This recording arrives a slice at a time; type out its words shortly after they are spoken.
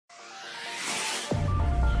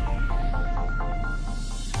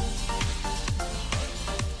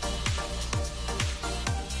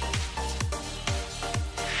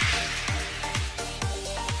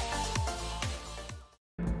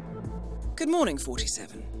Good morning,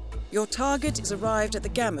 47. Your target is arrived at the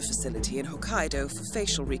Gamma facility in Hokkaido for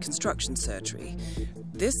facial reconstruction surgery.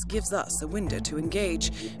 This gives us a window to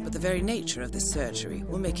engage, but the very nature of this surgery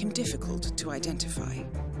will make him difficult to identify.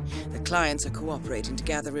 The clients are cooperating to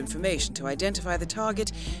gather information to identify the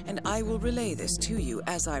target, and I will relay this to you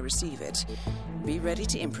as I receive it. Be ready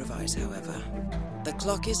to improvise, however. The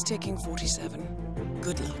clock is ticking, 47.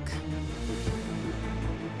 Good luck.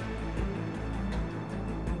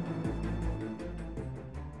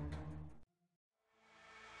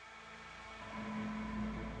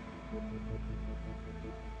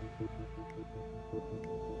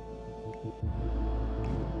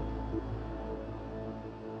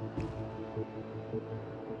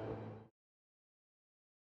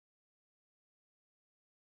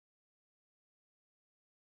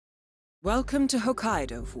 Welcome to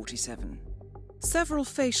Hokkaido, 47. Several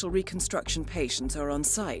facial reconstruction patients are on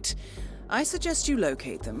site. I suggest you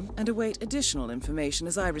locate them and await additional information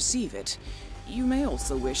as I receive it. You may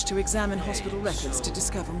also wish to examine hospital records to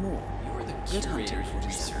discover more. You're the Good hunting, curator of 47.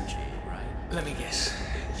 research aid, right? Let me guess.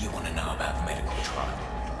 You want to know about the medical trial?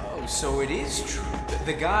 Oh, so it is true.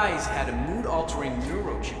 The guy's had a mood-altering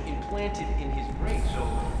neurochip implanted in his brain.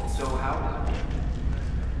 So how does it work?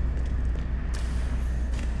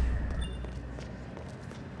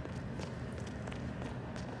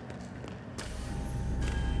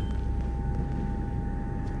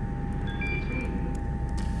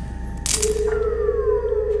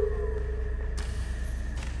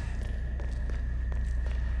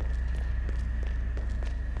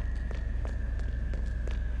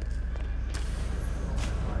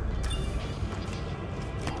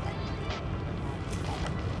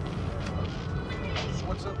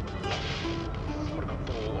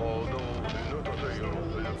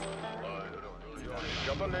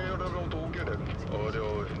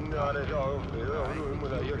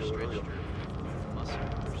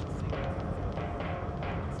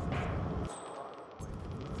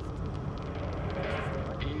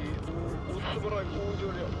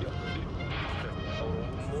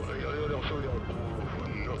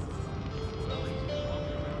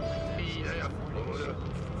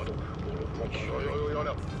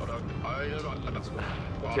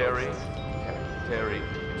 Terry,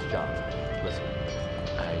 it's John. Listen,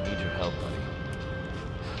 I need your help, buddy.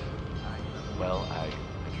 Well, I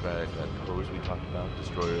tried that pose we talked about,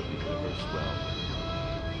 Destroyer of the Universe. Well,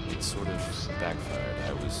 it sort of backfired.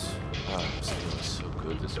 I was feeling so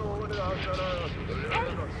good this morning.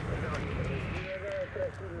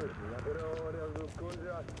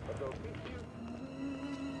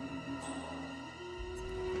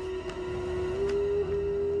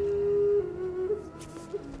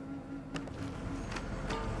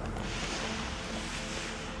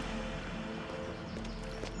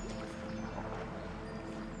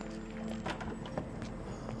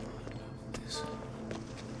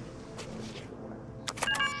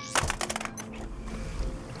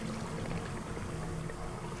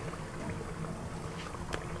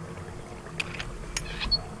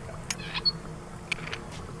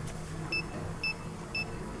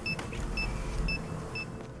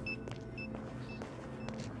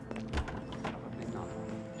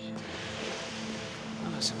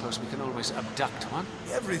 I suppose we can always abduct one.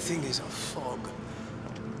 Everything is a fog.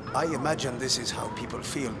 I imagine this is how people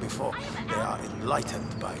feel before they are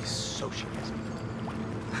enlightened by socialism.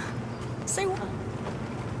 Say what?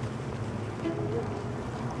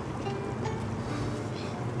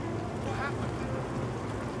 What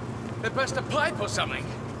happened? They burst a pipe or something.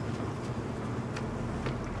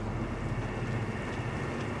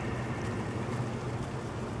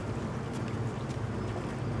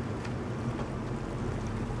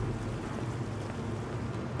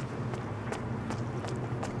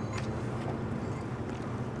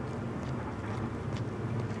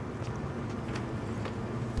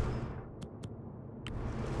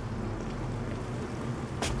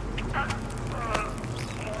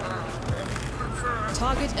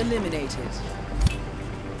 Target eliminated.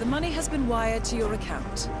 The money has been wired to your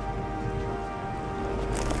account.